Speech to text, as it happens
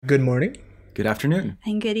Good morning. Good afternoon.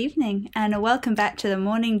 And good evening. And welcome back to the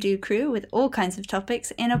Morning Dew crew with all kinds of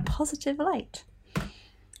topics in a positive light.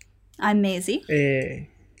 I'm Maisie. Hey,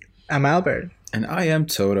 I'm Albert. And I am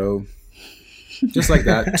Toto. Just like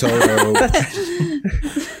that, Toto.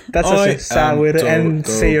 That's such a sad way to end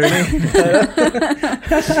say your name.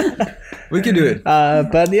 We can do it.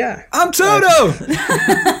 But yeah. I'm Toto!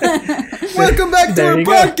 Welcome back to our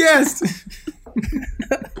podcast!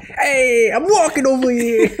 Hey, I'm walking over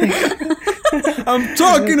here. I'm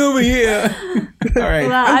talking over here. All right.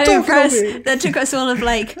 Well, I'm impressed. That took us all of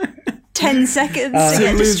like 10 seconds to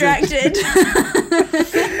get distracted.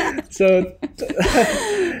 So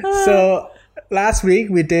last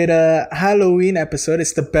week we did a Halloween episode.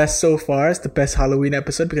 It's the best so far. It's the best Halloween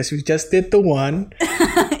episode because we just did the one.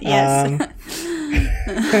 Yes.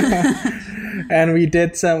 And we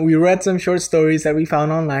read some short stories that we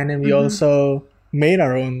found online, and we also made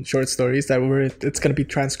our own short stories that it's going to be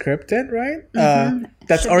transcribed, right?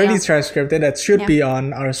 That's should already transcribed. That should be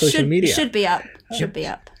on our social media. Should be up. Should be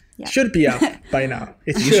up. Yeah. Should be up by now.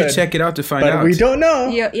 You should check it out to find out. But we don't know.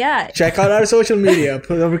 Yeah. Check out our social media.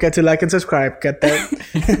 Don't forget to like and subscribe. Get that.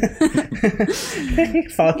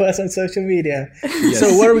 Follow us on social media. Yes.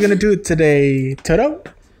 So what are we going to do today, Toto?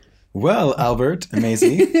 Well, Albert,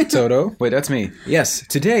 Maisie, Toto. Wait, that's me. Yes.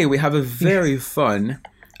 Today we have a very fun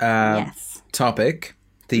topic,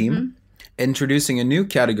 theme, introducing a new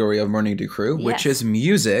category of Morning Dew Crew, which is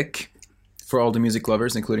music. For all the music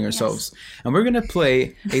lovers, including ourselves. Yes. And we're going to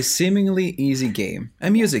play a seemingly easy game,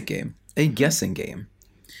 a music game, a guessing game.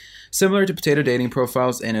 Similar to Potato Dating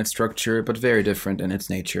Profiles in its structure, but very different in its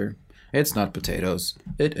nature. It's not potatoes,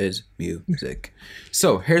 it is music.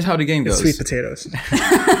 So here's how the game goes. It's sweet potatoes.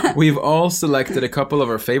 We've all selected a couple of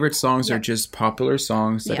our favorite songs or just popular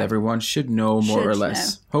songs that everyone should know more or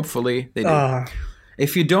less. Hopefully they do.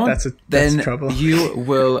 If you don't, then trouble. You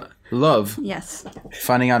will love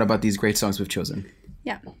finding out about these great songs we've chosen.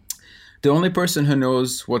 Yeah. The only person who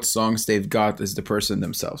knows what songs they've got is the person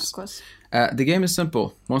themselves. Of course. The game is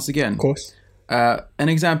simple. Once again. Of course. An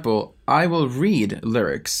example. I will read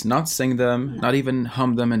lyrics, not sing them, not even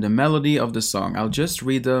hum them in the melody of the song. I'll just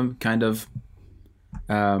read them kind of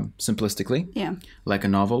simplistically. Yeah. Like a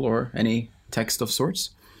novel or any text of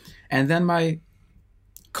sorts. And then my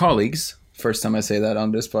colleagues... First time I say that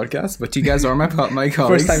on this podcast, but you guys are my colleagues.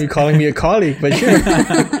 First time you're calling me a colleague, but sure.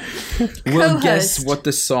 We'll guess what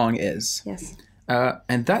the song is. Yes.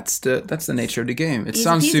 And that's the nature of the game. It Easy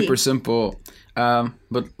sounds peasy. super simple,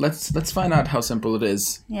 but let's find out how simple it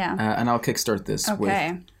is. Yeah. And I'll kickstart this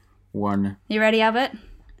with one. You ready, Albert?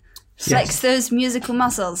 Flex those musical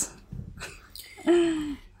muscles.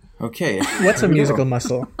 Okay. What's a musical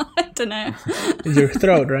muscle? I don't know. Your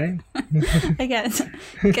throat, right? I guess.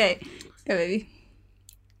 Okay. Go, baby.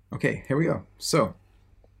 Okay, here we go. So,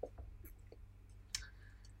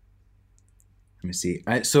 let me see.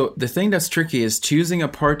 So the thing that's tricky is choosing a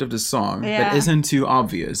part of the song that isn't too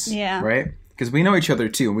obvious. Yeah. Right? Because we know each other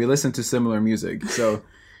too, and we listen to similar music. So,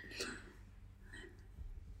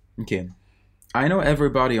 okay. I know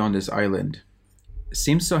everybody on this island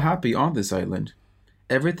seems so happy on this island.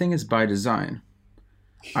 Everything is by design.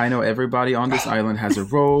 I know everybody on this island has a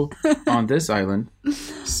role on this island,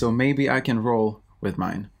 so maybe I can roll with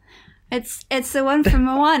mine. It's the one from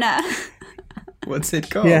Moana. What's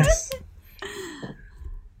it called? Yes.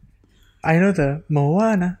 I know the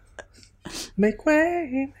Moana. Make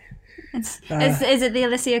way. Is it the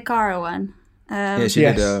Alicia Cara one? Yeah, she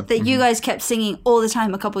did. That you guys kept singing all the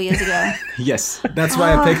time a couple years ago. Yes, that's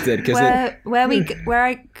why I picked it. Where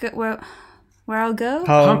I'll go?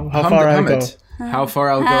 How far I'll go. How far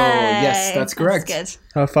I'll go. Yes, that's correct. That's good.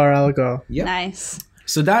 How far I'll go. Yep. Nice.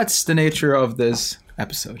 So that's the nature of this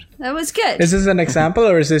episode. That was good. Is this an example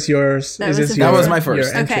or is this yours? That was my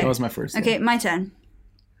first. Okay. That was my first. Okay, my turn.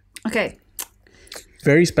 Okay.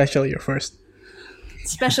 Very special, your first.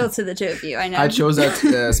 Special to the two of you, I know. I chose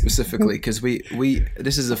that specifically because we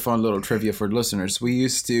this is a fun little trivia for listeners. We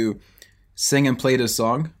used to sing and play this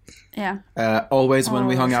song. Yeah. Always when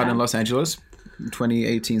we hung out in Los Angeles,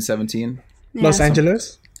 2018-17. Yeah, Los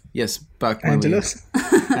Angeles? Yes, back when Angelos?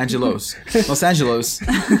 Angelos. Los Angelos.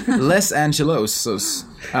 Les Angelosos.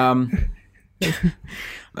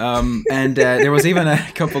 And there was even a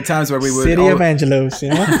couple times where we would... City of Angelos, you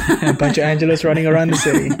know? A bunch of Angelos running around the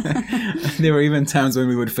city. There were even times when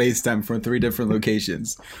we would FaceTime from 3 different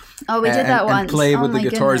locations. Oh, we did that once. And play with the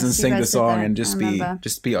guitars and sing the song and just be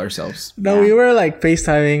ourselves. No, we were like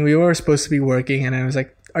FaceTiming. We were supposed to be working and I was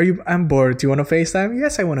like, I'm bored. Do you want to FaceTime?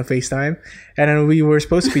 Yes, I want to FaceTime. And then we were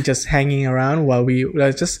supposed to be just hanging around while we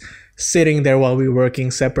just sitting there while we were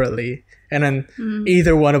working separately. And then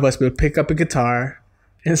either one of us will pick up a guitar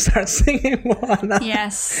and start singing Moana.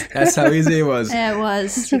 Yes. That's how easy it was. Yeah, it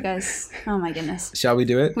was. You guys. Oh my goodness. Shall we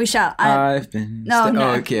do it? We shall. I've been. No, no.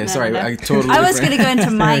 Oh, okay. No, Sorry, no. I totally. I was going to go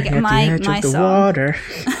into my At the edge of the song. water.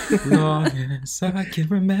 Long as I can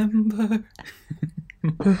remember.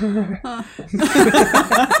 All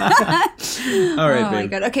right, Oh my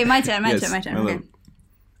babe. god. Okay, my turn. My Yes, turn. my Okay. love.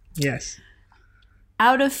 Yes.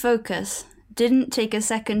 Out of focus. Didn't take a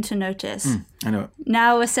second to notice. I know.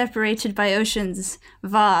 Now we're separated by oceans,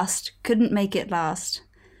 vast, couldn't make it last.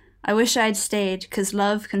 I wish I'd stayed, 'cause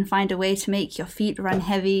love can find a way to make your feet run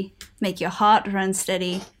heavy, make your heart run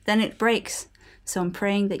steady, then it breaks. So I'm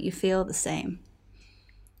praying that you feel the same.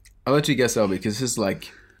 I'll let you guess, Elby, because this is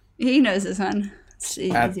like He knows this one. It's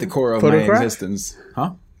at easy. the core of Photograph? my existence.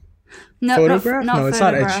 Huh? No, Photograph? Not No, it's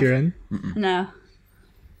not Ed Photograph. Sheeran. No.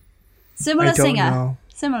 Similar I don't singer. know.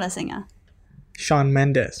 Similar singer. Shawn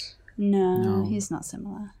Mendes. No, he's not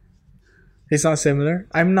similar. It's not similar.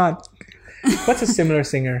 I'm not. What's a similar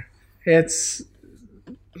singer? It's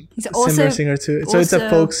He's a also similar singer too. So it's a also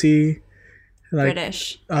folksy, like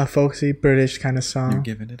British. folksy British kind of You're song.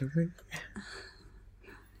 giving it away.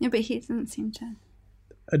 Yeah, but he doesn't seem to.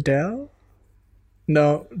 Adele?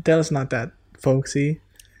 No, Adele's not that folksy.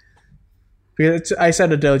 Because I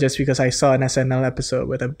said Adele just because I saw an SNL episode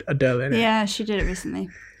with Adele in it. Yeah, she did it recently.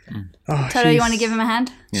 Oh, Toto, you she's- want to give him a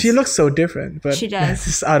hand? She looks so different, but She does.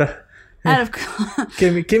 Just out of Out of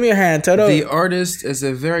give me a hand, Toto. The artist is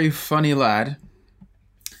a very funny lad.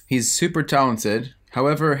 He's super talented.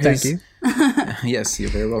 However, his Thank you. yes, you're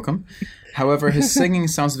very welcome. However, his singing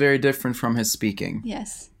sounds very different from his speaking.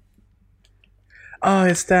 yes. Oh,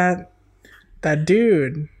 it's that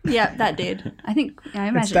dude. Yeah, that dude. I think. I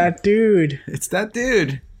imagine. It's that dude. It's that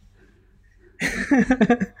dude.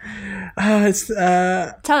 Oh, it's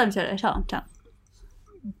Tell him, Toto. Tell him.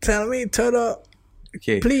 tell me, Toto,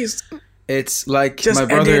 Okay. please. It's like Just my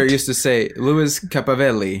brother edit. used to say, Louis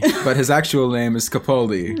Capavelli, but his actual name is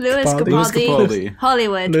Capaldi. Louis Capaldi. Louis Capaldi. Capaldi.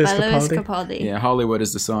 Hollywood Louis by Louis Capaldi. Capaldi. Yeah, Hollywood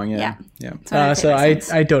is the song. Yeah. Yeah. It's one of my So favorite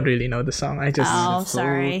songs. I don't really know the song. I just Oh,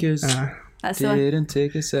 sorry. Focus That's the one. didn't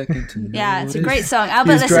take a second to Yeah, it's a notice. great song.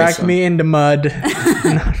 Albert, he's listen. dragged me in the mud,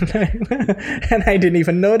 and I didn't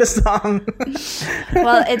even know the song.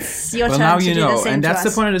 Well, it's your Well, turn now to you do the know, same and to that's the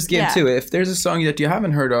us. point of this game Yeah. too. If there's a song that you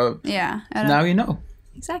haven't heard of, Yeah. now you know.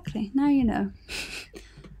 Exactly. Now you know.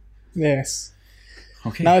 Yes.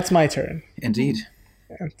 Okay. Now it's my turn. Indeed.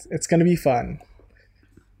 It's gonna be fun.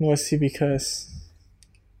 Mostly because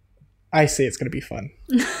I say it's gonna be fun.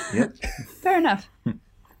 Yep. Fair enough. All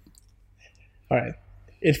right.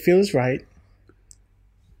 It feels right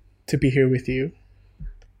to be here with you.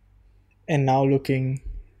 And now looking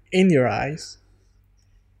in your eyes,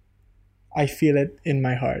 I feel it in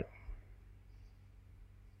my heart.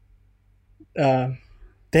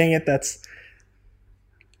 Dang it, that's...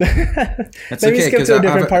 That's Let me okay skip because to a I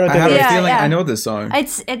different have, part of I the have video. a feeling Yeah. I know this song.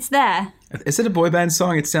 It's there. Is it a boy band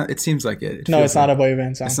song? It seems like it. No, it's not a boy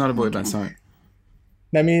band song. It's not a boy band song.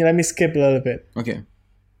 Let me skip a little bit. Okay.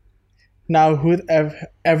 Now, who'd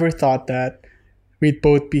ever thought that we'd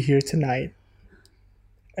both be here tonight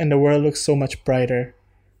and the world looks so much brighter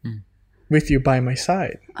with you by my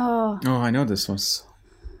side? Oh. Oh, I know this one.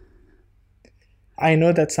 I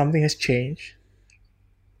know that something has changed.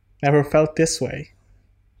 Never felt this way.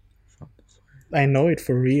 I know it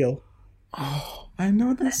for real. I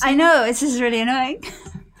know this. I know. It's just really annoying.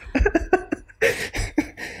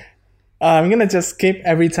 I'm gonna just skip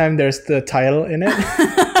every time there's the title in it.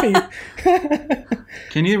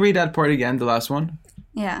 Can you read that part again? The last one.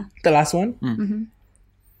 Yeah. The last one.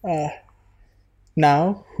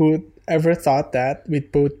 Now, who'd ever thought that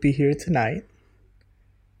we'd both be here tonight,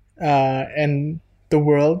 and the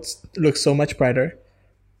world looks so much brighter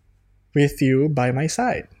with you by my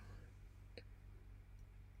side?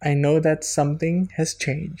 I know that something has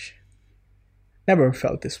changed. Never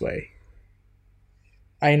felt this way.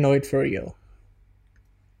 I know it for real.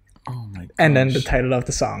 Oh my god. And then the title of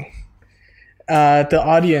the song. The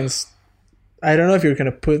audience, I don't know if you're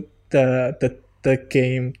gonna put the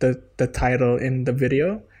game the title in the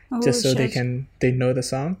video Oh, just so we they should. know the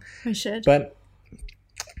song. We should. But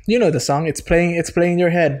you know the song. It's playing in your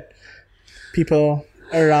head. People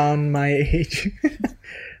around my age,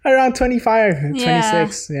 around 25,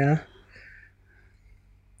 26. Yeah.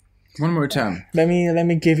 One more time. Let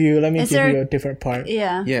me give you Is there- a different part.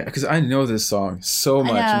 Yeah. Yeah, because I know this song so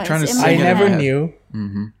much. know, I'm trying to it's sing I in it. my never head. knew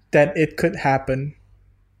Mm-hmm. that it could happen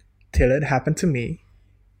till it happened to me.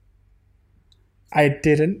 I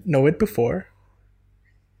didn't know it before,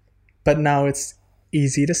 but now it's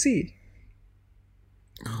easy to see.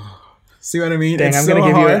 See what I mean? Dang, it's I'm so gonna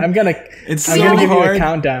give hard. I'm gonna give you a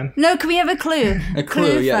countdown. No, can we have a clue? A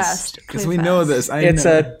clue, yes. First. Because we know this.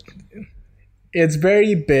 It's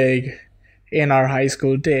very big in our high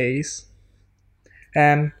school days,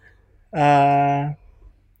 and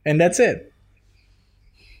that's it.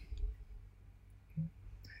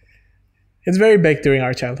 It's very big during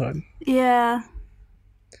our childhood. Yeah.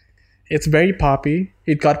 It's very poppy.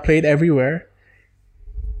 It got played everywhere.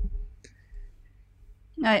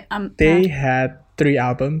 They had 3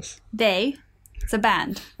 albums. It's a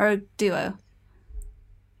band or a duo.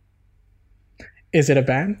 Is it a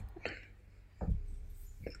band?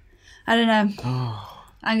 I don't know.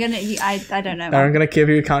 I don't know. I'm gonna give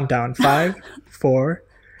you a countdown. 5, 4,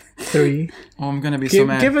 3. Oh, I'm gonna be so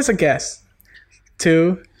mad. Give us a guess.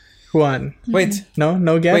 2, 1. Wait.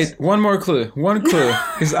 No guess? Wait, one more clue. One clue.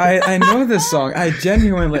 Because I know this song. I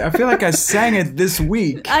feel like I sang it this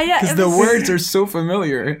week. Because the words are so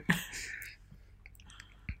familiar.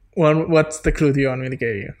 What's the clue do you want me to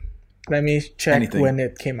give you? Let me check Anything. when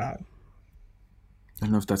it came out. I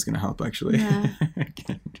don't know if that's going to help, actually. Yeah.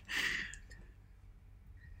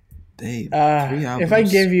 Dave, 3 albums. If I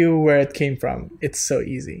give you where it came from, it's so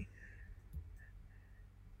easy.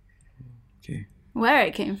 Okay. Where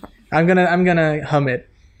it came from. I'm gonna hum it.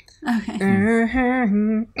 Okay.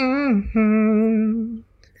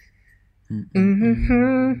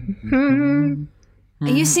 Are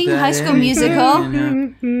you singing High School Musical?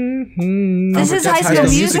 This is High School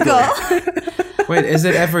Musical. Wait, is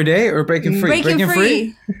it Every Day or Breaking Free? Breaking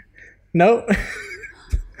Free. No.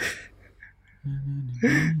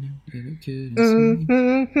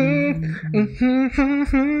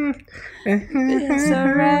 It's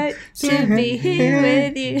alright to be here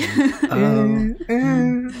with you.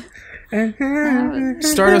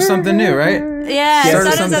 Start of something new, right? Yeah, Start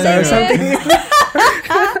of something new.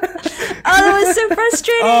 Oh, that was so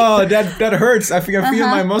frustrating. Oh, that hurts. I feel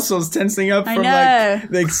my muscles tensing up from like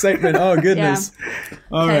the excitement. Oh goodness.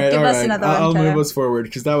 All right. I'll move us forward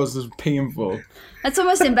because that was just painful. That's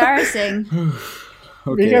almost embarrassing.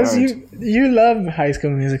 Okay, because you love High School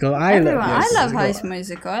Musical. I love High School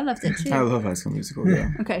Musical. I loved it too. I love High School Musical. Yeah.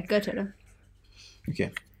 Okay, go Taylor.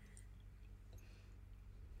 Okay.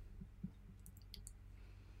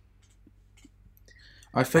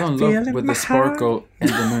 I fell in love with the sparkle in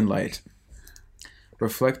the moonlight,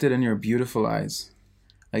 reflected in your beautiful eyes.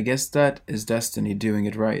 I guess that is destiny doing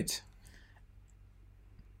it right.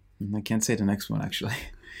 I can't say the next one, actually.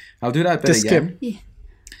 I'll do that bit again.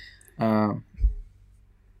 Yeah.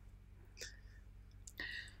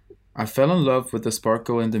 I fell in love with the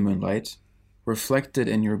sparkle in the moonlight, reflected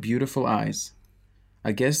in your beautiful eyes.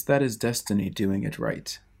 I guess that is destiny doing it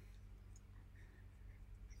right.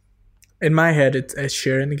 In my head, it's Ed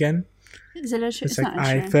Sheeran again. Is it Ed Sheeran? It's like,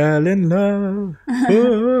 I fell in love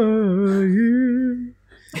for you.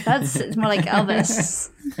 It's more like Elvis.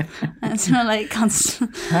 It's more like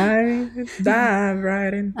constant. I dive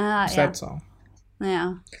right in. It's that song.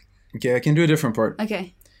 Yeah. Okay, I can do a different part.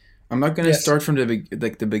 Okay. I'm not going to start from the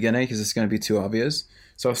beginning because it's going to be too obvious.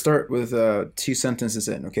 So I'll start with 2 sentences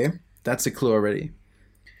in, okay? That's a clue already.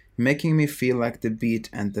 Making me feel like the beat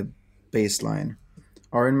and the bass line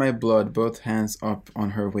are in my blood, both hands up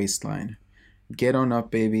on her waistline. Get on up,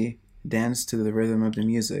 baby. Dance to the rhythm of the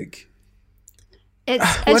music. It's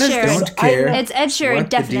Ed Sheeran. Don't care it's Ed Sheeran, what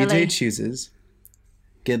definitely. the DJ chooses.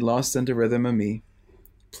 Get lost in the rhythm of me.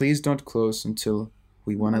 Please don't close until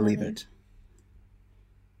we want to leave it.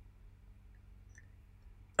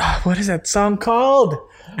 What is that song called?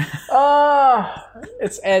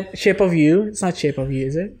 It's Shape of You. It's not Shape of You,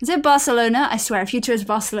 is it? Is it Barcelona? I swear, if you chose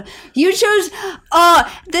Barcelona, you chose.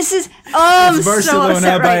 This is. It's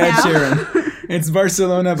Barcelona by Ed Sheeran. It's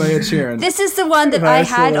Barcelona by Ed Sheeran. This is the one that I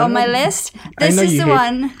had on my list. This is the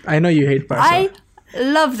one. I know you hate Barcelona. I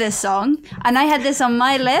love this song, and I had this on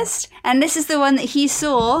my list, and this is the one that he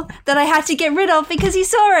saw that I had to get rid of because he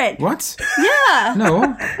saw it. What? Yeah. No.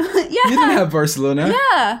 Yeah. You didn't have Barcelona.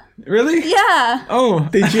 Yeah. Really? Yeah. Oh,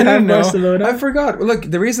 did you have Barcelona? I forgot. Look,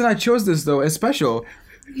 the reason I chose this though is special.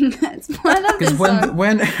 I love this song.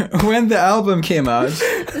 when the album came out,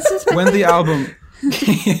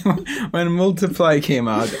 when Multiply came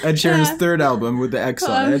out, Ed Sheeran's third album with the X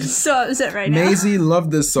on it. I'm so upset right now. Maisie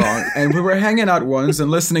loved this song, and we were hanging out once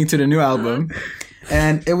and listening to the new album,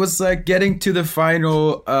 and it was like getting to the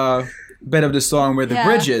final bit of the song where the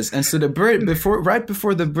bridge is, and so the bridge right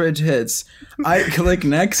before the bridge hits, I click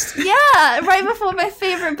next. Yeah, right before my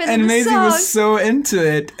favorite bit and of the Maisie song. was so into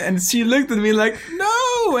it, and she looked at me like,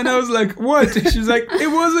 "No!" And I was like, "What?" She was like,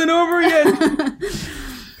 "It wasn't over yet."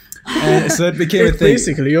 So it became it's a thing.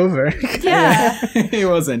 Basically over. Yeah. It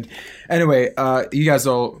wasn't. Anyway,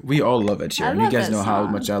 we all love Ed Sheeran. love You guys that know how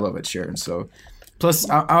song. much I love Ed Sheeran. So, plus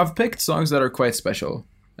I've picked songs that are quite special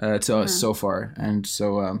to us so far, and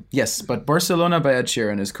so yes. But Barcelona by Ed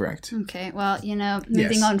Sheeran is correct. Okay, well,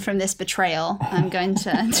 moving on from this betrayal, I'm going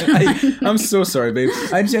to... I'm so sorry, babe.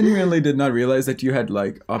 I genuinely did not realize that you had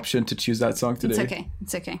like option to choose that song today.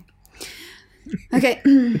 It's okay. Okay.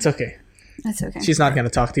 It's okay. That's okay. She's not going to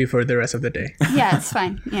talk to you for the rest of the day. Yeah, it's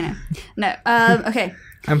fine. No. Okay.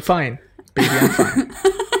 I'm fine. Baby, I'm fine.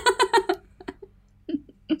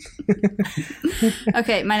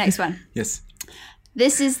 Okay, my next one. Yes.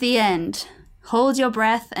 This is the end. Hold your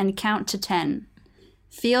breath and count to 10.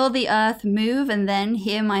 Feel the earth move and then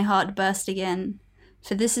hear my heart burst again.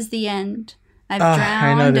 For this is the end. I've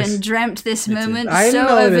drowned and dreamt this moment so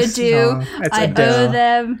overdue. I owe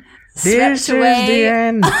them. This Swept away. is the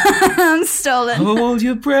end. I'm stolen. Hold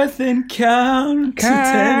your breath and count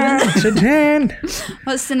to 10.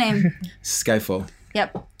 What's the name? Skyfall.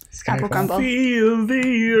 Yep. Skyfall. Apple Crumble. Feel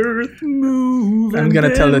the earth move. I'm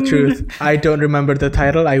gonna tell the truth. I don't remember the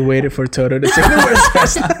title. I waited for Toto to sing the words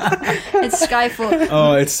first. It's Skyfall.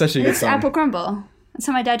 Oh, it's such a good It's song. Apple Crumble. That's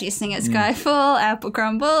how my dad used to sing it. Skyfall, Apple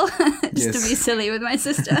Crumble. Just to be silly with my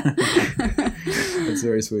sister. It's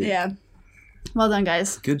very sweet. Yeah. Well done,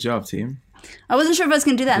 guys. Good job, team. I wasn't sure if I was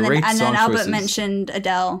going to do that. Great And then song Albert choices. mentioned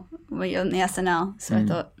Adele on the SNL. So I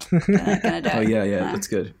thought, gonna do it. Oh yeah, that's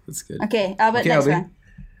good. That's good. Okay, Albert, Okay, next Albie. one.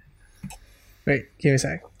 Wait, give me a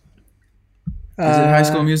sec. Is it High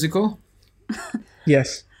School Musical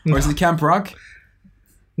Yes. or is it Camp Rock?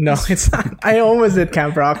 No, it's not. I almost did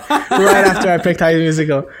Camp Rock right after I picked High School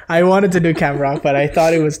Musical. I wanted to do Camp Rock, but I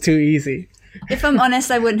thought it was too easy. If I'm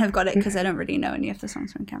honest, I wouldn't have got it because I don't really know any of the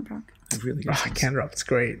songs from Camp Rock. Really good. Camp Rock's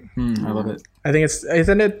great. I love it. I think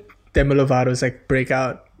isn't it Demi Lovato's like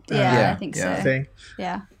breakout Yeah, I think so. thing?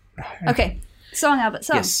 Yeah. Okay, song, Albert,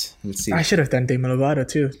 song. Yes. Let's see. I should have done Demi Lovato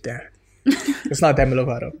too. Damn. It's not Demi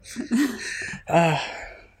Lovato.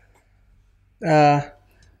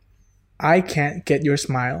 I can't get your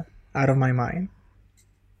smile out of my mind.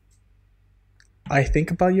 I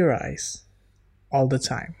think about your eyes all the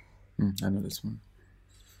time. I know this one.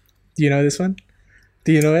 Do you know this one?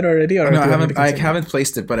 Do you know it already? Or No, do you I want me to haven't. I continue? haven't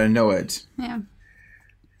placed it, but I know it. Yeah.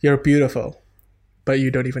 You're beautiful, but you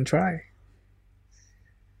don't even try.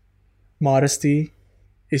 Modesty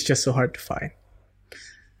is just so hard to find.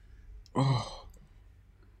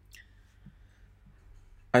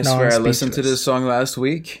 I No, swear, I'm I listened to speechless. this song last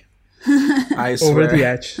week. I swear. Over the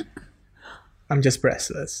edge. I'm just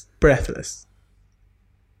breathless.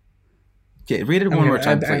 Okay, read it one more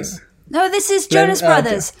time, please. No, this is Jonas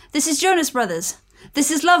Brothers. This is Jonas Brothers.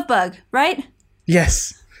 This is Love Bug, right?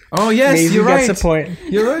 Yes. Oh yes, Maisie you're right. gets a point.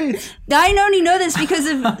 You're right. I only know this because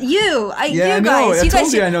of you. Yeah, I you know. guys. I You told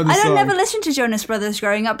guys. you I know this don't song. never listen to Jonas Brothers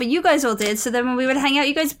growing up, but you guys all did. So then when we would hang out,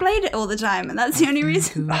 you guys played it all the time, and that's the only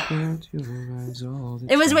reason.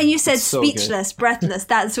 It was when you said so good. speechless, breathless.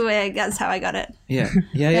 That's how I got it. Yeah.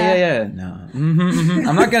 No.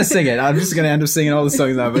 I'm not gonna sing it. I'm just gonna end up singing all the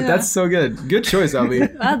songs now. But that's so good. Good choice,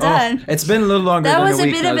 Albie. Well done. It's been a little longer. That than was a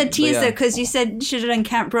week bit now, of a but teaser yeah. because you said you should have done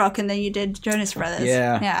Camp Rock, and then you did Jonas Brothers.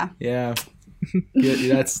 Yeah.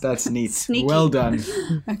 Good. That's neat. Sneaky. Well done.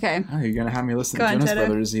 Okay. Oh, you're gonna have me listen Go to on, Jonas Toto.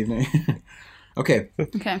 Brothers this evening. Okay.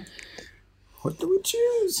 Okay. What do we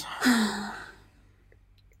choose?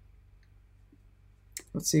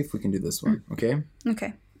 Let's see if we can do this one. Okay.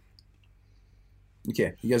 Okay.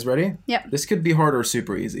 Okay. You guys ready? Yep. This could be hard or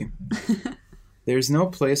super easy. There's no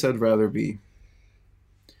place I'd rather be.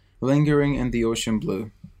 Lingering in the ocean blue.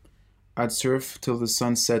 I'd surf till the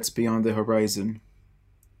sun sets beyond the horizon.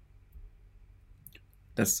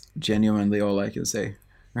 That's genuinely all I can say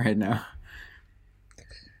right now.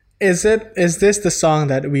 Is this the song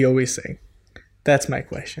that we always sing? That's my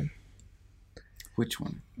question. Which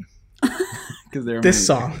one? Because they're This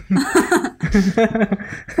amazing. song.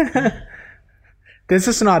 This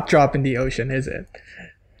is not Drop in the Ocean, is it?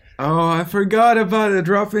 Oh, I forgot about A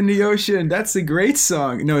Drop in the Ocean. That's a great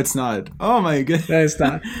song. No, it's not. Oh my goodness. No, it's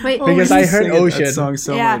not. Wait. Oh, Because we I used to heard sing that Ocean. song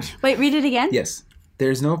so yeah. much. Wait. Read it again. Yes.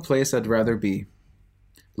 There's no place I'd rather be.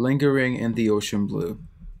 Lingering in the ocean blue.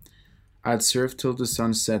 I'd surf till the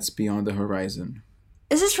sun sets beyond the horizon.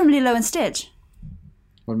 Is this from Lilo and Stitch?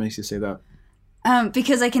 What makes you say that?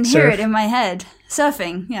 Because I can hear Surf. it in my head.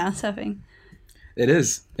 Surfing. Yeah, surfing. It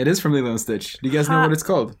is. It is from Lilo and Stitch. Do you guys know what it's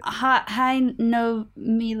called? Hi no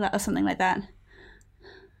Mila or something like that.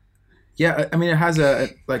 Yeah, I mean it has a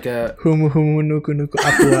Humu humu nuku nuku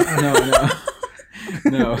apua.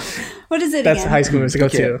 no. What is it That's again? High School Musical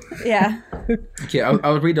Okay. too. Yeah. Okay,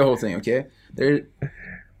 I'll read the whole thing. Okay,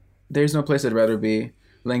 There's no place I'd rather be,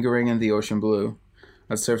 lingering in the ocean blue.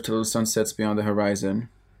 I'd surf till the sun sets beyond the horizon.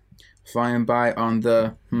 Flying by on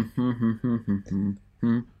the...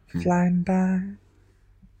 Flying by.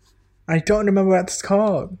 I don't remember what it's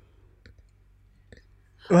called.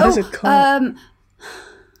 What is it called?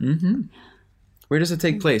 Where does it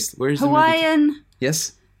take place? Where is Hawaiian. The movie?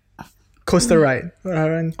 Yes? Coaster Ride.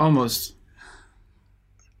 Almost.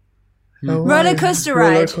 Roller coaster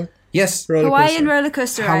ride. Yes. Hawaiian roller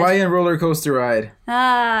coaster ride. Hawaiian roller coaster ride.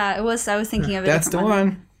 Ah, I was thinking of it. That's the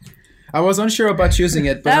one. I was unsure about choosing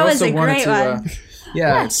it, but I also wanted to.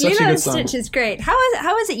 Yeah, it's such a good song. Stitch is great.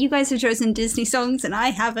 How is it you guys have chosen Disney songs and I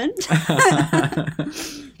haven't?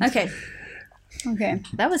 Okay,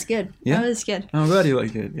 that was good. Yeah? That was good. I'm glad you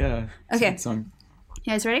like it. Yeah. Okay. Song.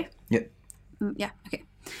 You guys ready? Yeah. Yeah. Okay.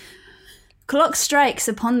 Clock strikes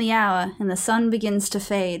upon the hour and the sun begins to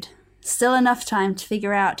fade. Still enough time to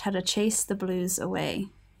figure out how to chase the blues away.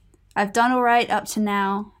 I've done all right up to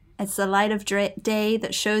now. It's the light of day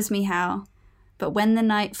that shows me how. But when the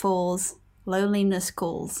night falls, loneliness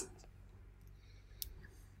calls.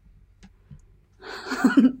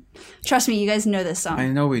 Trust me, you guys know this song. I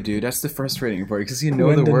know we do. That's the frustrating part because you know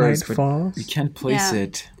When the words, night but falls. you can't place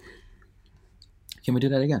it. Can we do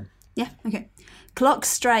that again? Yeah, okay. Clock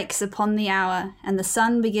strikes upon the hour and the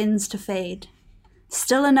sun begins to fade.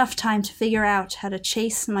 Still enough time to figure out how to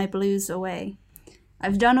chase my blues away.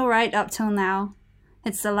 I've done all right up till now.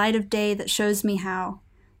 It's the light of day that shows me how.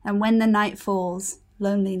 And when the night falls,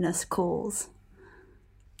 loneliness calls.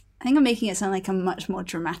 I think I'm making it sound like a much more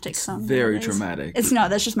dramatic song. Very dramatic. It's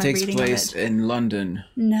not, that's just my Takes reading of it. place in London.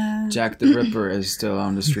 No. Jack the Ripper is still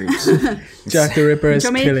on the streets. Jack the Ripper is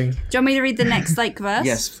Do you killing. want me to read the next verse?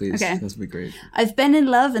 Yes, please. Okay. That'd be great. I've been in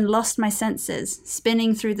love and lost my senses,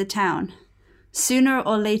 spinning through the town. Sooner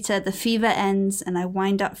or later, the fever ends and I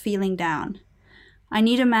wind up feeling down. I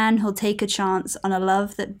need a man who'll take a chance on a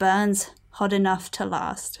love that burns hot enough to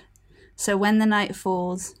last. So when the night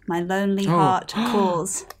falls, my lonely heart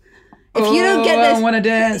calls. If you don't get this... I want to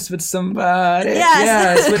dance with somebody. Yes.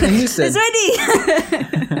 Yeah, it's Whitney Houston. It's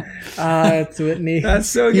Whitney. It's Whitney. That's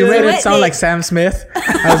so good. You made it Whitney. sound like Sam Smith.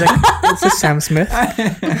 I was like, is this Sam Smith?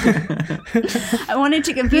 I wanted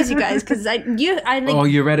to confuse you guys because I like... Oh,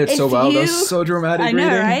 you read it so well. That you- was so dramatic I know,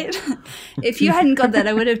 reading. right? If you hadn't got that,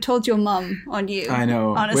 I would have told your mum on you. I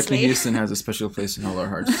know. Honestly. Whitney Houston has a special place in all our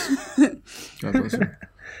hearts. God bless her.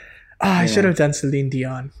 I should have done Celine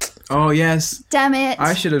Dion. Oh, yes. Damn it.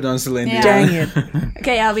 I should have done Celine Yeah. Dion. Dang it.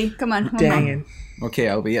 Okay, Albie, come on. Dang it. Okay,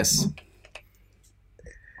 Albie, yes.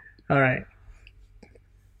 All right.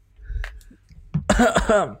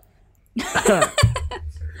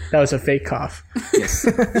 That was a fake cough.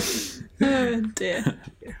 Yes. Oh, dear.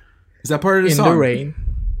 Is that part of the In song? the rain,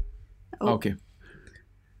 Okay.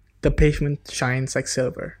 the pavement shines like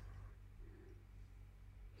silver.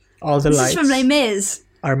 All the This lights is from Les Mis.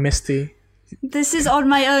 are misty. This is on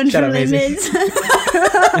my own Shut from up, Les Maisie. Mis.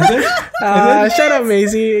 Shut up,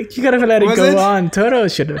 Maisie. You gotta let it Was go it? on. Toto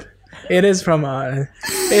should have. It is from.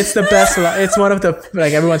 It's the best. It's one of the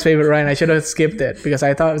everyone's favorite line. I should have skipped it because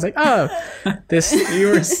I thought it was like, oh, this. You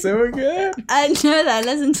were so good. I know that.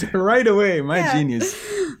 Listen to... Right away. My genius.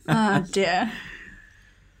 Oh, dear.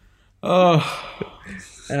 Oh,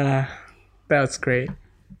 That was great.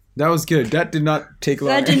 that was good. That did not take long.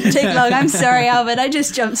 That didn't take long. I'm sorry, Albert. I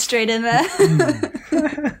just jumped straight in there.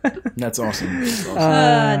 That's awesome. That's awesome.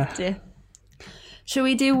 Oh, dear. Should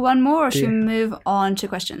we do one more or should we move on to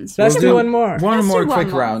questions? Let's do one more. One Let's more do one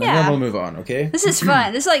quick more. round, and Yeah. then we'll move on, okay? This is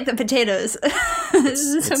fun. This is like the potatoes. This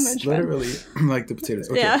is so It's much fun. literally like the potatoes.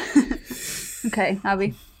 Okay. Yeah. Okay,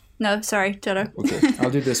 Albie. No, sorry, Toto. Okay,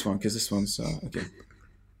 I'll do this one because this one's okay.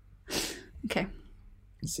 Okay.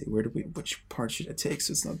 Let's see, which part should I take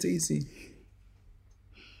so it's not easy?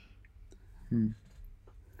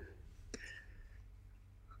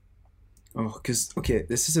 Oh, because, okay,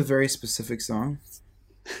 this is a very specific song.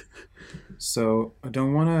 So I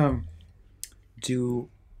don't want to do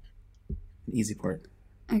an easy part.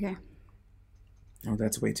 Okay. Oh,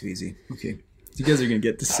 that's way too easy. Okay. You guys are going to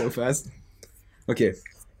get this so fast. Okay.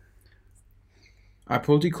 I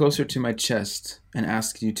pulled you closer to my chest and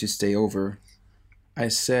asked you to stay over. I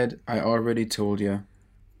said I already told you.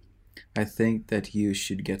 I think that you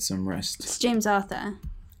should get some rest. It's James Arthur.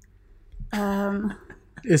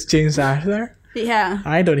 Is James Arthur? Yeah.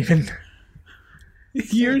 I don't even.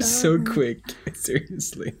 You're so quick.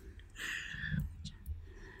 Seriously.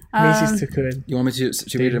 Macy's too good. You want me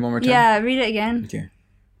to read it one more time? Yeah, read it again. Okay.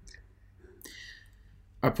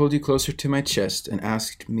 I pulled you closer to my chest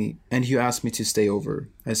and you asked me to stay over.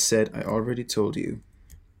 I said I already told you.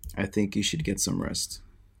 I think you should get some rest.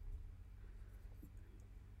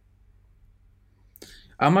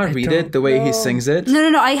 I might read it the way he sings it.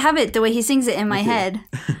 No. I have it the way he sings it in my head.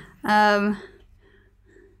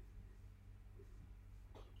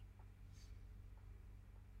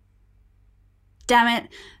 Damn it.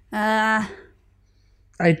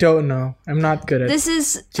 I don't know. I'm not good at This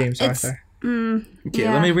is James Arthur. Okay,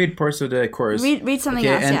 Yeah. let me read parts of the chorus. Read something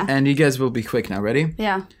Okay, else, and you guys will be quick now. Ready?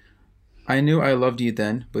 Yeah. I knew I loved you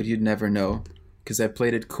then, but you'd never know. 'Cause I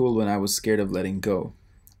played it cool when I was scared of letting go.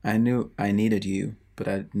 I knew I needed you, but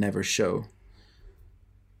I'd never show.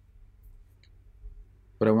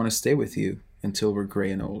 But I want to stay with you until we're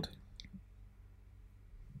gray and old.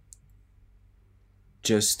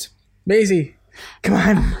 Just, Maisie, come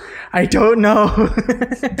on. I don't know.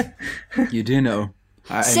 you do know.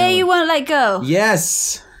 I Say know. You Won't Let Go.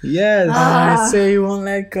 Yes! Yes! I say you won't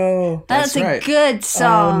let go. That's a right. good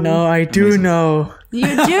song. Oh no, I do know. You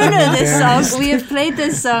do know this song. We have played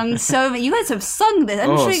this song so you guys have sung this.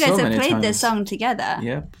 I'm sure you guys so have many played this times. song together.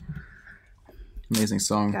 Yep. Amazing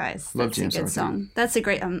song. Guys, Love that's a James good Arthur. song. That's a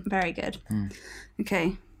great very good.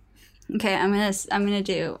 Okay. I'm gonna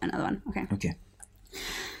do another one. Okay. Okay.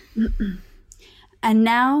 And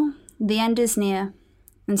now the end is near,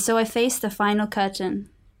 and so I face the final curtain.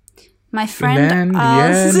 My friend Then the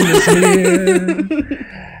asks, end is near.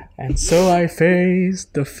 And so I face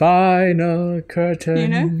the final curtain. You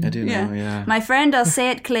know? I do know, yeah. My friend, I'll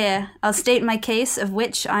say it clear. I'll state my case of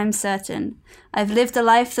which I'm certain. I've lived a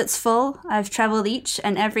life that's full. I've traveled each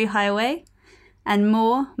and every highway. And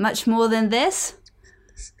more, much more than this.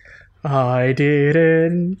 I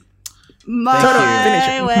didn't.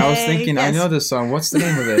 My way. I was thinking, I Yes. know this song. What's the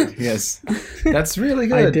name of it? Yes. That's really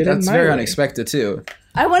good. did it That's my very way. unexpected, too.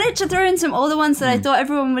 I wanted to throw in some older ones that I thought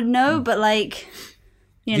everyone would know, but like,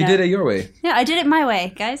 you know. You did it your way. Yeah, I did it my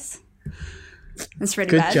way, guys. That's really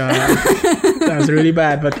Good bad. job. That was really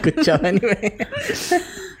bad, but good job anyway.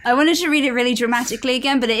 I wanted to read it really dramatically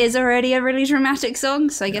again, but it is already a really dramatic song,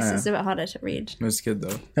 so I guess it's a bit harder to read. It was good,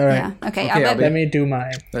 though. All right. Yeah. Okay. Let me do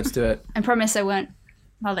mine. Let's do it. I promise I won't.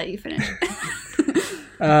 I'll let you finish.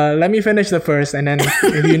 Let me finish the first, and then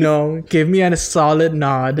if you know, give me a solid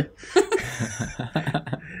nod.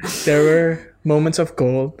 There were moments of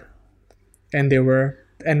gold, and there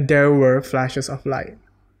were flashes of light.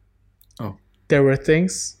 Oh. There were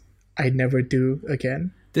things I'd never do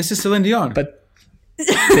again, This is Celine Dion. but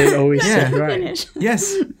they always seemed right. Finish.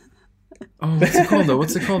 Yes. Oh,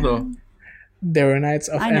 what's it called, though? There were nights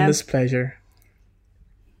of I know. endless pleasure.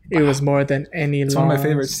 It was more than any one of my lungs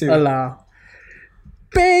favorites, too. allow.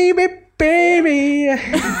 Baby, baby,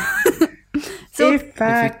 So- if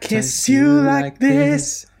I kiss you like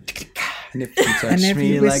this, and if you touch and if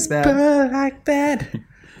me you like whisper that, like that.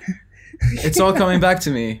 it's all coming back to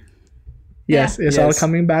me. Yes, it's all Yes.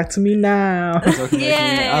 coming back to me now. It's all coming back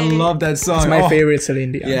to me. I Yay. love that song. It's my Oh, favorite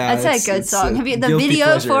Celine Dion. Yeah, That's a good song. Have you? The guilty video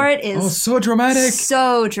pleasure. for it is Oh, so dramatic.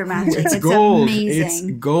 so dramatic. It's Gold. amazing.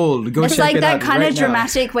 It's gold. Go It's check like it that out kind right of now.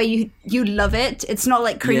 dramatic where you love it. It's not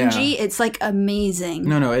like cringy. Yeah. It's like amazing.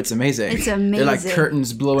 No, it's amazing. It's They're like amazing.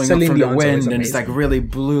 curtains blowing Celine up from the Dion's always wind, and it's like amazing. really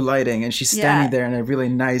blue lighting, and she's standing Yeah. there in a really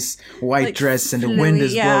nice white Like dress, and the fluey, wind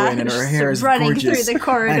is yeah, blowing, and her just hair is running gorgeous. through the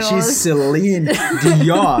corridors. And she's Celine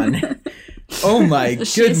Dion. Oh my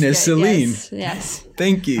She's goodness, good, Celine! Yes.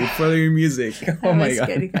 Thank you for your music. Oh That my was god.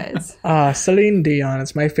 good, guys. Celine Dion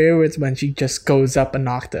is my favorite when she just goes up an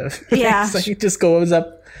octave. Yeah. It's like it just goes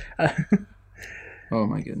up. Oh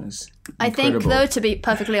my goodness. I think, Incredible. though, to be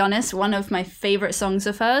perfectly honest, one of my favorite songs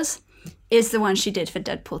of hers is the one she did for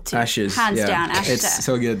Deadpool 2. Ashes. Hands yeah. down, Ashes. It's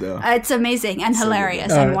so good though. It's amazing and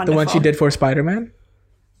hilarious and The wonderful. one she did for Spider-Man.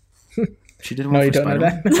 She did one No, for you don't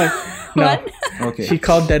Spider-Man. know that. No, What? Okay. she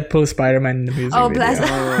called Deadpool Spider-Man in the music Oh, video. bless her.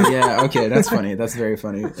 Oh yeah, okay, that's funny. That's very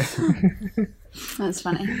funny. That's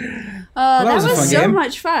funny. that That was was, a fun so game.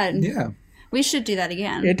 much fun. Yeah. We should do that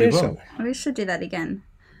again. It is will. so. We should do that again.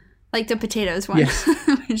 Like the potatoes one. Yes.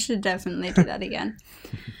 We should definitely do that again.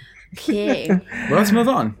 Okay. Well, let's move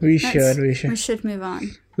on. We should. We should move on.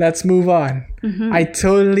 Let's move on. Mm-hmm. I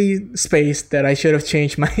totally spaced that I should have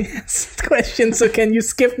changed my question, so can you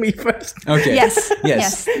skip me first? Okay. Yes.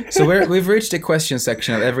 Yes. So we've reached the question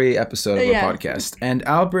section of every episode of Yeah. our podcast. And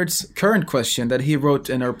Albert's current question that he wrote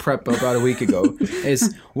in our prep about a week ago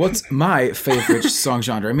is, what's my favorite song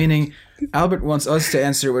genre? Meaning, Albert wants us to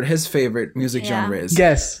answer what his favorite music Yeah. genre is.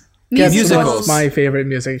 Guess. Guess Musicals. what's my favorite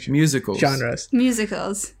music Musicals. genres?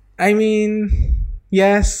 Musicals. I mean,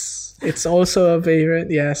 yes, it's also a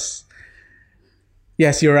favorite. Yes.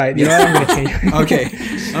 Yes, you're right. You know what? I'm gonna change. Okay.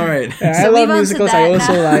 All right. I So love we've answered musicals. I that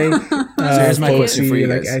also now. like here's my question for you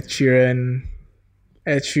like guys.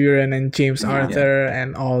 Ed Sheeran and James Arthur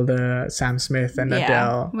and all the Sam Smith and Yeah.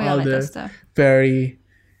 Adele, We all all like that the stuff. very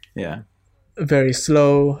Yeah. very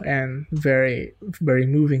slow and very very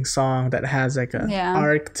moving song that has like a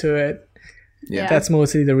arc to it. Yeah. That's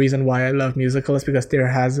mostly the reason why I love musicals, because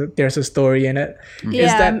there's a story in it. Yeah,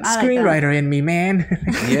 Is that I screenwriter like that. in me, man?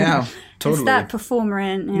 Yeah, totally. It's that performer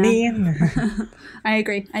in. Yeah. Man. I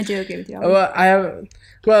agree. I do agree with you.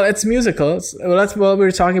 Well, it's musicals.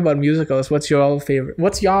 We're talking about musicals. What's your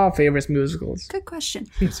favorite musicals? Good question.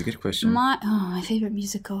 That's a good question. My favorite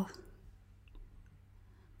musical.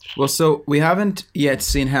 Well, so we haven't yet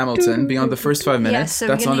seen Hamilton beyond the first 5 minutes. So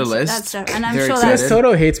that's on the list. That stuff. And I'm Very sure excited. that's...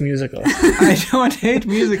 Toto hates musicals. I don't hate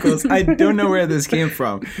musicals. I don't know where this came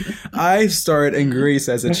from. I starred in Grease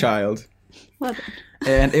as a child, Well,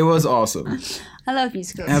 and it was awesome. I love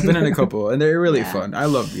musicals. I've been in a couple, and they're really fun. I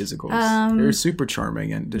love musicals. They're super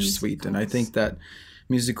charming and they're sweet, and I think that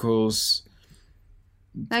musicals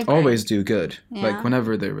always do good. Yeah. Like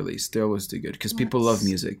whenever they're released, they always do good because people love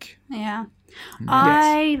music. Yeah.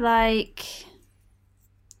 I like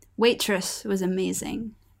Waitress was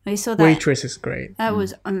amazing. I saw that. Waitress is great. That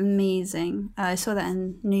was amazing. I saw that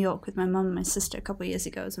in New York with my mum and my sister a couple of years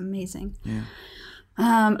ago. It was amazing. Yeah.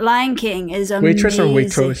 Lion King is amazing. Waitress or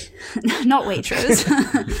Waitrose? Not Waitrose.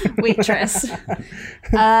 Waitress.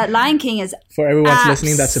 Lion King is For everyone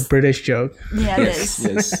listening, that's a British joke. Yeah, it is.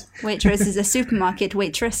 Yes. Waitress is a supermarket.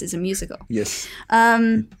 Waitress is a musical. Yes.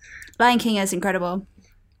 Lion King is incredible.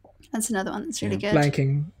 That's another one that's really good. Lion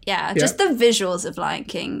King. Yeah, just the visuals of Lion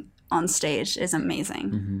King on stage is amazing.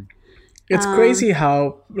 Mm-hmm. It's crazy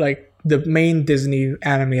how like the main Disney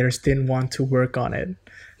animators didn't want to work on it.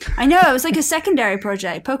 I know, it was like a secondary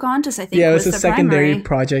project. Pocahontas, I think, Yeah, it was the a secondary primary.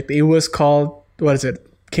 project. It was called, what is it?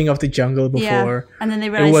 King of the Jungle before. Yeah, and then they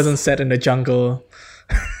realized it wasn't set in the jungle.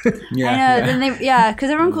 Yeah. I know. Then because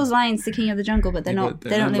everyone calls lions the king of the jungle, but they're not.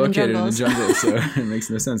 They don't live in jungles. in the jungle, so it makes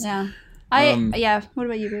no sense. Yeah. What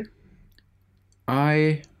about you, Boo?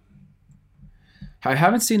 I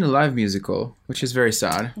haven't seen a live musical, which is very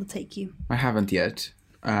sad. I'll take you. I haven't yet.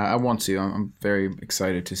 I want to. I'm very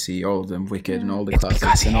excited to see all of them, Wicked and all the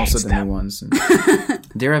classics, and also the new ones. And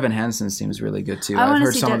Dear Evan Hansen seems really good too. I've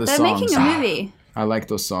heard some of the They're songs. making a movie. I like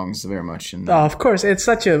those songs very much. And Of course, it's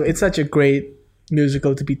such a great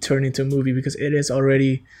musical to be turned into a movie because it is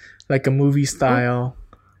already like a movie style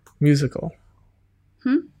musical.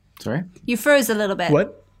 sorry. You froze a little bit.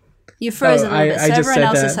 What? You froze a little bit. So just everyone said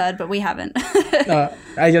else has that. heard, but we haven't.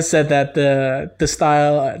 I just said that the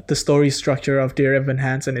style, the story structure of Dear Evan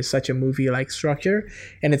Hansen is such a movie-like structure,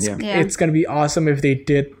 and it's gonna be awesome if they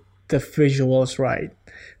did the visuals right,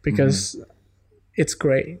 because it's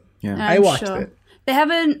great. Yeah. I watched it. They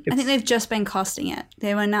haven't. I think they've just been casting it.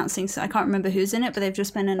 They were announcing. So I can't remember who's in it, but they've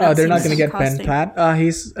just been announcing. Oh, they're not gonna get Ben casting. Platt.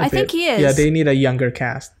 I think he is. Yeah, they need a younger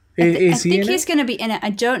cast. I Is he think in he's it? going to be in it. I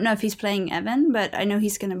don't know if he's playing Evan, but I know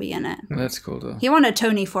he's going to be in it. That's cool though. He won a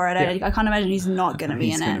Tony for it. I can't imagine he's not going to be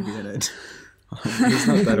He's in gonna it. be in it. He's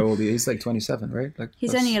not that old. He's like 27, right? Like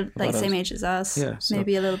He's that's only a like lot same of- age as us. Yeah, so-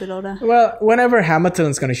 Maybe a little bit older. Well, whenever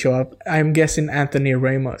Hamilton's gonna show up, I'm guessing Anthony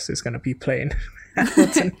Ramos is gonna be playing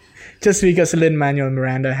Hamilton, just because Lin-Manuel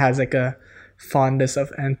Miranda has like a fondness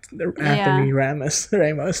of Anthony Ramos.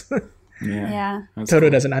 Yeah. Yeah.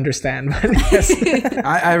 Toto doesn't understand, but yes.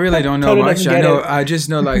 I really don't know Totally much. doesn't I get know. it. I just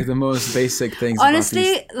know like the most basic things. about Honestly,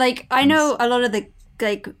 these- like I know a lot of the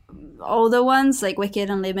like older ones, like Wicked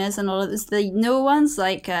and Les Mis and all of this. The newer ones,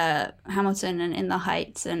 like Hamilton and In the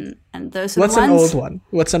Heights and those sort What's of an ones. old one?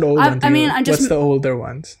 What's an old one? I mean, I just- what's the older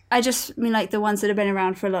ones? I just mean like the ones that have been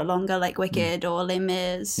around for a lot longer, like Wicked or Les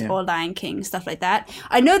Mis or Lion King, stuff like that.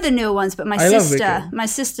 I know the newer ones, but I love Wicked. my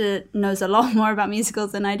sister knows a lot more about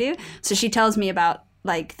musicals than I do. So she tells me about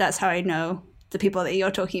like that's how I know the people that you're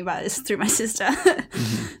talking about is through my sister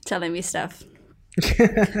telling me stuff.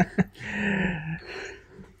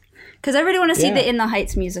 Because I really want to see the In the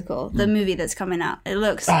Heights musical, the movie that's coming out. It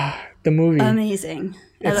looks The movie. amazing.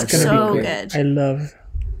 It looks gonna so be good. I love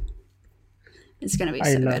It's gonna be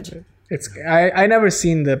I so love good. it. It's I never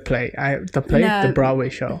seen the play. No. The Broadway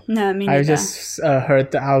show. No, me neither. I just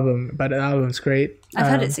heard the album, but the album's great. I've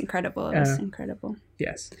heard it's incredible. It's incredible.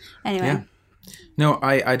 Yes. Anyway. Yeah. No,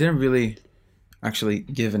 I didn't really actually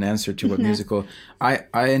give an answer to what musical. I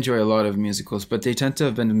enjoy a lot of musicals, but they tend to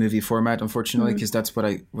have been the movie format, unfortunately, because that's what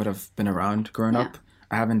I would have been around growing up.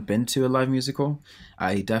 I haven't been to a live musical.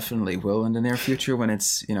 I definitely will in the near future when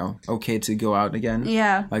it's, okay to go out again.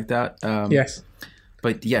 Yeah. Like that. Yes.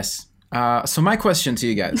 But yes. So my question to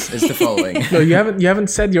you guys is the following. No, you haven't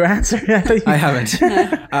said your answer. I haven't.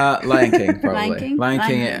 Lion King, probably. Lion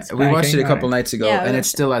King? We Lion watched King, it a couple alright. nights ago, Yeah, and we it's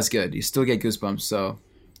still as good. You still get goosebumps. So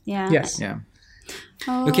Yeah. Yes. yeah.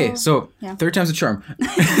 Oh, Okay, so yeah. third time's a charm.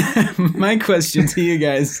 My question to you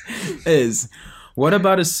guys is, What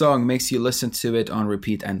about a song makes you listen to it on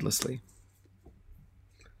repeat endlessly?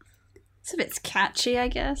 It's a bit catchy, I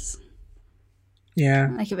guess. Yeah.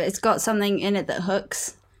 Like if it's got something in it that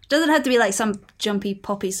hooks. It doesn't have to be like some jumpy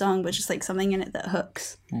poppy song, but just like something in it that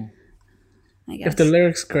hooks. I guess. If the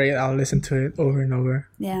lyrics great, I'll listen to it over and over.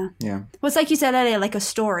 Yeah. Yeah. Well, it's like you said earlier, like a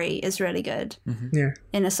story is really good Yeah.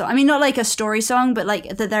 in a song. I mean, not like a story song, but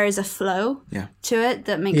like that there is a flow Yeah. to it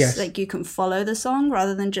that makes Yes. like you can follow the song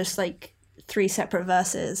rather than just like 3 separate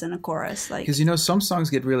verses and a chorus. Like, Because, you know, some songs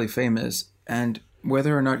get really famous, and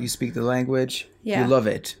whether or not you speak the language, Yeah. you love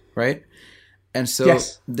it, right? And so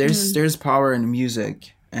Yes. there's power in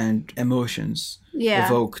music and emotions Yeah.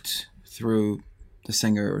 evoked through the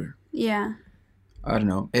singer. yeah. I don't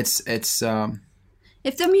know. It's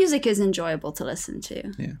If the music is enjoyable to listen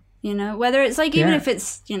to, yeah. you know, whether it's like, even Yeah. if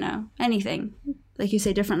it's, you know, anything, like you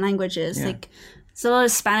say, different languages, Yeah. like there's a lot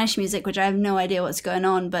of Spanish music, which I have no idea what's going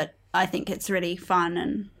on, but I think it's really fun.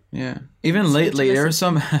 And Yeah. Even good to lately, there are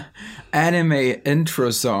listen some anime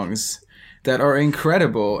intro songs that are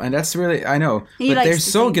incredible, and that's really, I know, He but likes they're to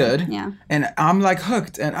so sing them, good, yeah. and I'm like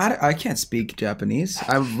hooked, and I can't speak Japanese.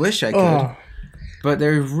 I wish I could, Oh, but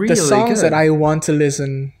they're really the songs good. that I want to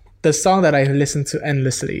listen, the song that I listen to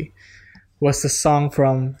endlessly was the song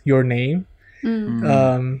from Your Name.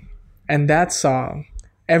 And that song,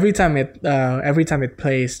 every time it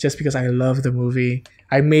plays, just because I love the movie,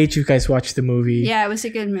 I made you guys watch the movie. yeah, it was a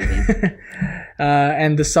good movie.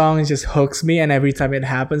 And the song just hooks me, and every time it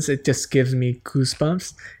happens, it just gives me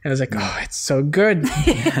goosebumps. And I was like, oh, it's so good.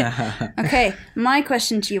 Okay, my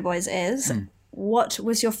question to you boys is, what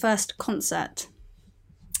was your first concert?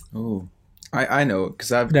 Oh, I know,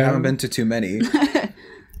 because I No. haven't been to too many.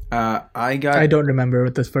 I got I don't remember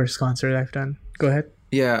what the first concert I've done. Go ahead.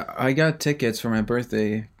 I got tickets for my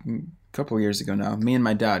birthday a couple of years ago now. Me and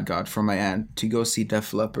my dad got from my aunt to go see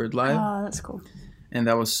Def Leppard live, Oh, that's cool. and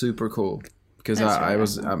that was super cool because That's I really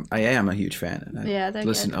was I am a huge fan, and I Yeah, they're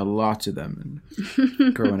listened good. a lot to them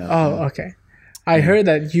and growing up. Oh, okay. I heard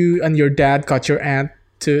that you and your dad got your aunt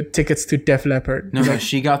tickets to Def Leppard. No,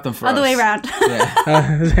 she got them for Other us. way around.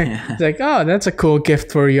 Yeah. It's like, oh, that's a cool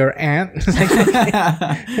gift for your aunt. It's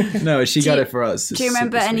like, No, she got you- it for us. Do you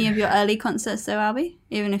remember any of your early concerts though, Albie?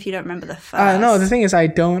 Even if you don't remember the first. no, the thing is, I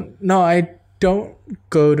don't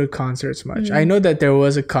go to concerts much. I know that there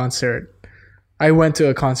was a concert. I went to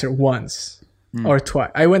a concert once or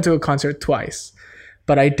twice. I went to a concert twice,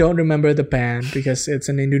 but I don't remember the band because it's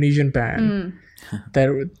an Indonesian band. That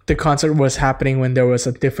the concert was happening when there was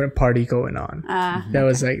a different party going on. That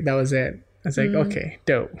was it. I was like, okay,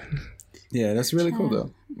 dope. Yeah, that's really cool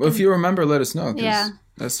though. Well, if you remember, let us know. 'Cause Yeah.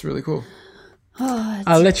 that's really cool.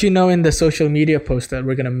 I'll let you know in the social media post that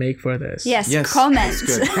we're gonna make for this. Yes, Yes, comments.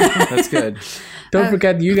 That's good. That's good. Don't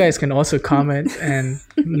forget, you guys can also comment and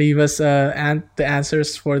leave us the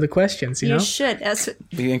answers for the questions. You You know, should. That's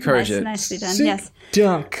We encourage it. nicely done. Sick Yes.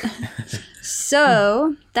 dunk.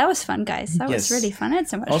 So that was fun, guys. That was Yes. really fun. I had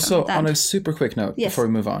so much Also, fun with that. on a super quick note, Yes. before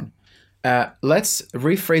we move on, let's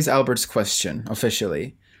rephrase Albert's question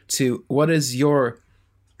officially to what is your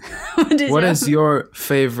what is your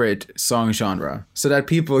favorite song genre, so that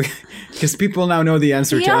people, because people now know the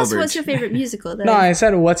answer He to asked Albert. what's your favorite musical though. No, I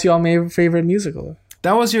said, what's your favorite musical?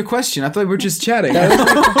 That was your question. I thought we were just chatting.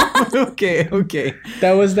 Okay.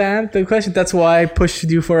 That was the question. That's why I pushed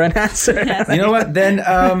you for an answer. You know what? Then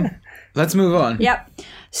let's move on. Yep.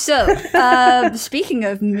 So, speaking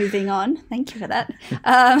of moving on, thank you for that.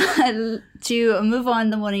 To move on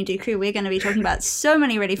the Morning Dew Crew, we're going to be talking about so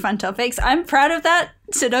many really fun topics. I'm proud of that,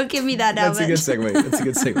 so don't give me that, That's a Albert. good segue. That's a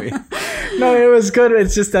good segue. No, it was good.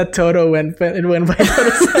 It's just that Toto went by Toto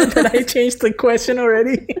said that I changed the question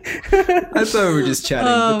already. I thought we were just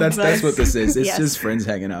chatting, but that's what this is. It's Yes. just friends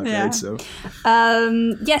hanging out, Yeah. right? So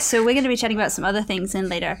Yes, so we're going to be chatting about some other things in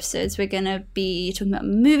later episodes. We're going to be talking about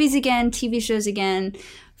movies again, TV shows again,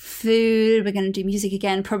 food. We're going to do music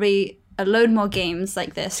again, probably a load more games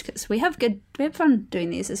like this because we have fun doing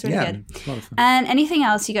these. It's really yeah, good. it's a lot of fun. And anything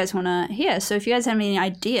else you guys want to hear. So if you guys have any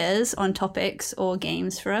ideas on topics or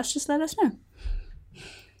games for us, just let us know.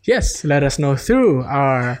 Yes, let us know through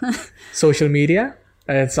our social media.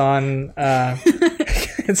 It's on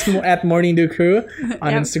it's at Morning Dew Crew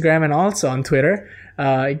on Yep. Instagram and also on Twitter.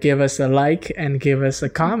 Give us a like and give us a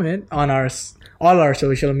comment on all our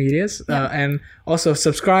social medias, and also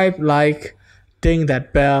subscribe, like, ding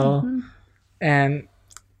that bell, and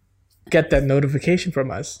get that notification from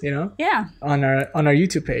us. You know, Yeah. on our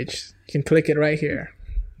YouTube page, you can click it right here.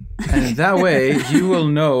 And that way you will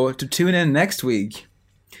know to tune in next week,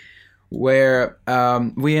 where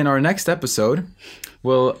we in our next episode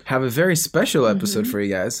will have a very special episode for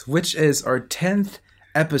you guys, which is our 10th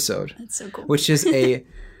episode. That's so cool. Which is a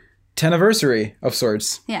 10-anniversary of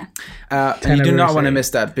sorts. Yeah. And you do not want to miss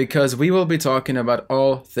that because we will be talking about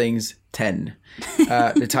all things 10.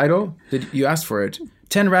 The title, you asked for it.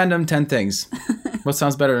 10 random 10 things. What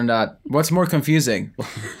sounds better than that? What's more confusing?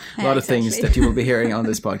 A lot of things that you will be hearing on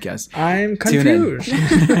this podcast. I'm confused.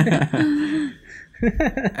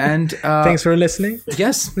 And thanks for listening.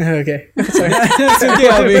 Yes. Okay. Sorry. That's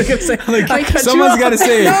okay. Someone's got to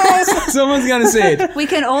say it. Someone's got to say it. We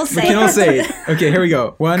can all say it. We can all say it. Okay, here we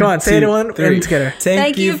go. One, Come on, say it one and together.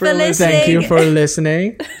 Thank you for listening. Thank you for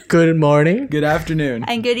listening. Good morning. Good afternoon.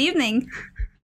 And good evening.